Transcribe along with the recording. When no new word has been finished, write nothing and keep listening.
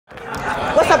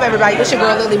up, everybody? It's your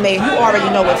girl Lily Mae. You already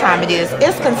know what time it is.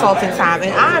 It's consulting time,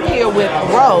 and I'm here with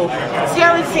Ro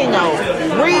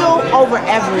Tarantino. Real over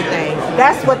everything.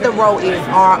 That's what the Ro is.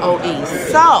 R-O-E.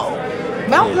 So,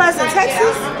 Mount Pleasant,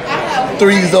 Texas.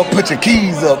 Threes up, put your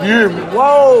keys up. You hear me?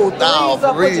 Whoa, threes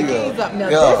up, put your keys up.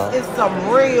 Now, this is some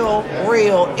real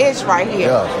ish right here.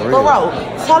 Yeah, for real. But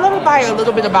Ro, tell everybody a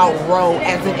little bit about Ro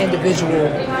as an individual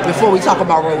before we talk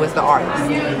about Ro as the artist.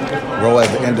 Ro as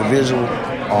an individual,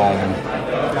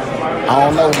 I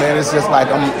don't know, man. It's just like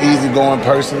I'm an easygoing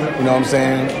person. You know what I'm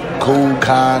saying? Cool,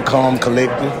 kind, calm,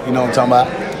 collected. You know what I'm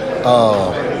talking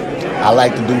about? I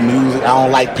like to do music. I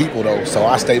don't like people though, so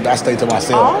I stay to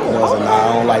myself. Oh, you know what I'm saying?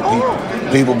 I don't like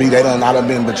people. People I done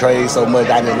been betrayed so much.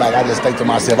 I just stay to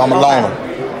myself. I'm alone.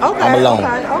 Okay. I'm alone.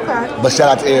 Okay. But shout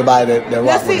out to everybody that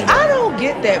rock with me. See, I don't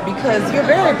get that because you're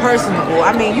very personable.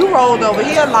 I mean, you rolled over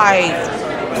here like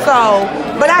so,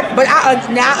 but I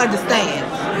now understand.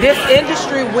 This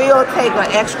industry will take an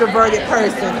extroverted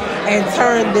person and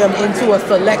turn them into a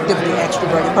selectively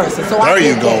extroverted person. So there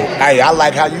you go. That. Hey, I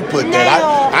like how you put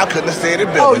that. I couldn't have said it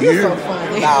better. Oh, you're so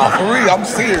funny. Nah, for real, I'm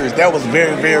serious. That was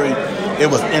very, it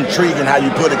was intriguing how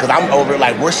you put it because I'm over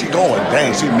like, where's she going?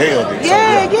 Dang, she nailed it.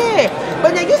 Yeah.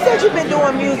 But now you said you've been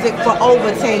doing music for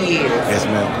over 10 years. Yes,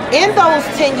 ma'am. In those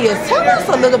 10 years, tell us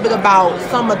a little bit about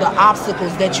some of the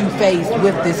obstacles that you faced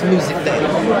with this music thing.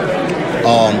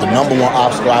 The number one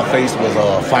obstacle I faced was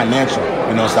financial.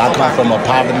 You know, so I come from a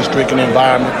poverty-stricken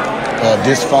environment,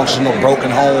 dysfunctional,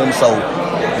 broken home. So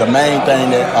the main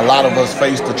thing that a lot of us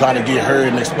face to try to get heard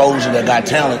and exposure that got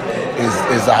talent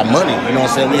is our money. You know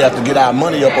what I'm saying? We have to get our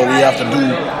money up or we have to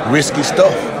do risky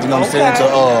stuff. You know what I'm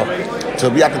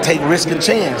saying? We have to take risk and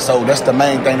chance. So that's the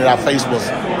main thing that I faced was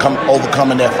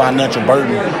overcoming that financial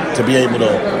burden to be able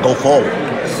to go forward.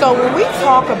 So when we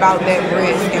talk about that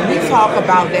risk and we talk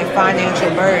about that financial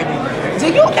burden, do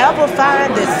you ever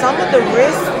find that some of the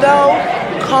risks, though,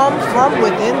 come from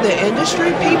within the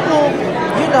industry? People,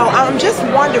 you know, I'm just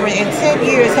wondering, in 10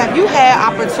 years, have you had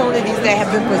opportunities that have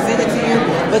been presented to you,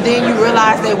 but then you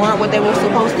realize they weren't what they were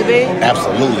supposed to be?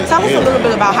 Absolutely. Tell us a little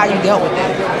bit about how you dealt with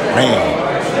that. Man,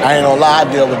 I ain't gonna lie, I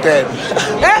dealt with that.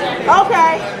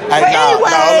 Okay. But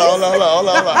anyway. Hold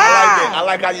on. I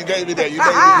like how you gave me that.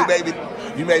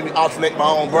 You made me alternate my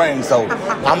own brain. So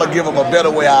I'm gonna give them a better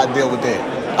way I deal with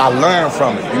that. I learn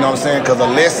from it. You know what I'm saying? Because a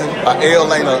lesson, a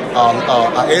L ain't a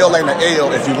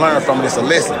L if you learn from it. It's a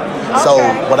lesson. Okay. So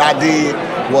what I did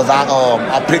was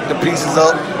I picked the pieces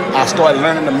up. I started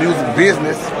learning the music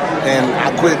business, and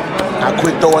I quit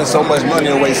throwing so much money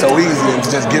away so easy and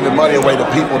just giving money away to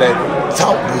people that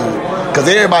talk good. Because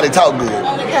everybody talk good.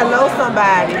 Hello,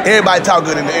 somebody. Everybody talk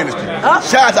good in the industry.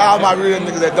 Shout out to all my real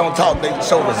niggas that don't talk, they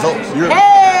show results.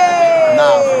 Hey!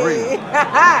 Nah, for real.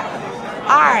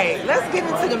 Alright, let's get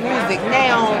into the music.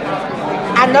 Now,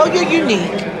 I know you're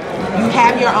unique. You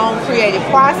have your own creative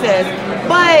process,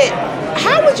 but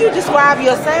how would you describe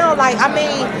your sound? Like, I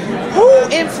mean, who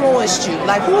influenced you?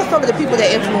 Like, who are some of the people that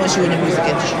influenced you in the music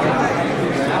industry?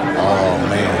 Oh,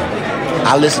 man.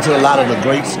 I listen to a lot of the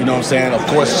greats, you know what I'm saying? Of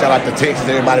course, shout out to Texas,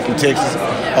 everybody from Texas.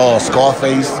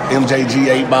 Scarface, MJG,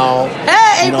 8 Ball.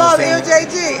 Hey, 8 Ball,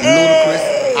 MJG.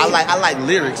 Ludacris. I like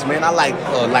lyrics, man. I like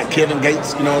Kevin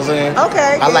Gates, you know what I'm saying?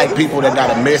 Okay. I like people that got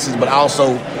a message, but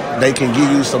also they can give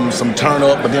you some turn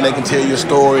up, but then they can tell you a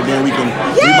story. Then we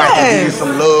might give you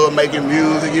some love making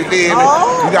music. You feel me?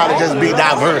 You gotta just be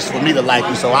diverse for me to like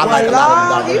you. So I like a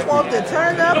lot of the diverse. You want to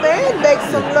turn up and make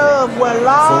some love.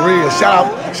 For real.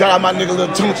 Shout out my nigga Lil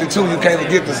Tunchi too. You can't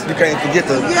forget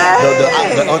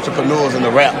the entrepreneurs in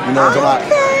the rap. You know what I'm talking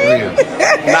about? For real.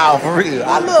 Nah, for real.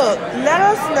 Look, let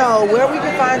us know where we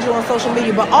can find you on social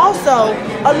media, but also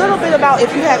a little bit about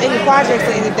if you have any projects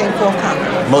or anything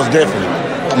forthcoming. Most definitely.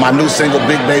 My new single,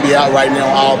 Big Baby, out right now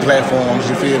on all platforms,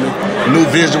 you feel me? New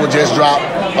visual just dropped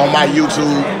on my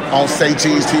YouTube, on Say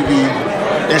Cheese TV,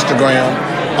 Instagram.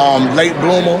 Late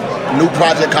Bloomer, new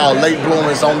project called Late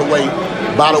Bloomer is on the way.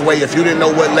 By the way, if you didn't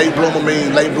know what late bloomer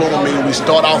mean we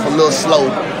start off a little slow,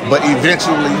 but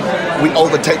eventually we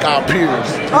overtake our peers.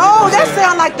 Oh, that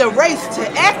sounds like the race to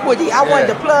equity. I wanted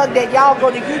to plug that. Y'all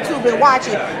go to YouTube and watch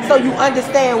it so you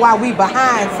understand why we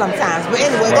behind sometimes. But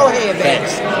anyway, go ahead, baby.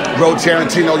 Ro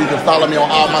Tarantino, you can follow me on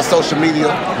all my social media.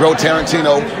 Ro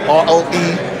Tarantino,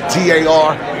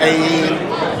 ROETARAN,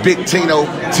 Big Tino.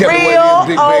 Real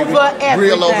Big Baby.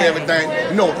 Real over everything.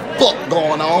 You know what the fuck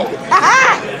going on.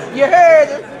 You heard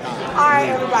him. All right,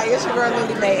 everybody, it's your girl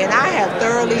Lily Mae, and I have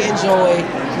thoroughly enjoyed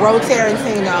Ro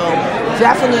Tarantino.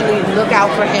 Definitely look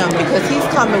out for him because he's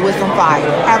coming with some fire.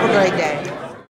 Have a great day.